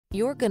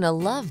You're gonna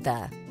love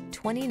the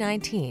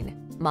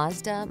 2019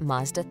 Mazda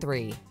Mazda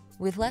 3.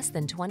 With less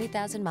than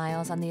 20,000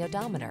 miles on the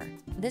odometer,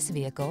 this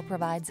vehicle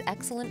provides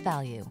excellent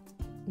value.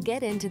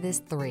 Get into this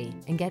 3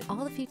 and get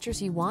all the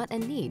features you want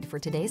and need for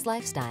today's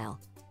lifestyle.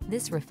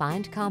 This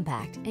refined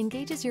compact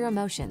engages your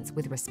emotions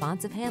with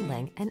responsive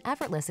handling and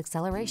effortless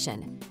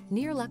acceleration,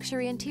 near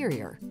luxury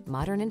interior,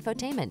 modern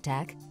infotainment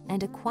tech,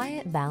 and a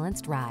quiet,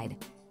 balanced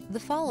ride.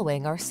 The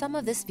following are some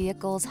of this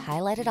vehicle's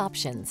highlighted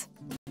options: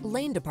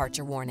 lane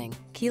departure warning,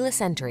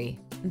 keyless entry,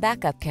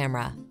 backup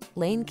camera,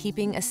 lane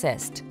keeping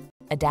assist,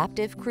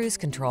 adaptive cruise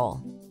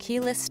control,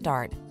 keyless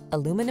start,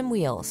 aluminum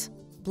wheels,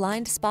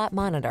 blind spot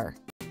monitor,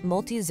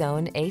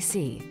 multi-zone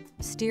AC,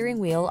 steering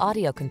wheel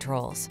audio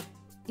controls.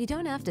 You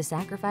don't have to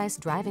sacrifice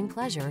driving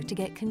pleasure to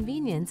get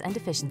convenience and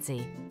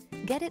efficiency.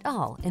 Get it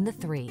all in the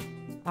 3.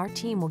 Our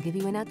team will give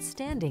you an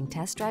outstanding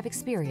test drive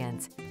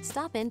experience.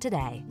 Stop in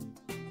today.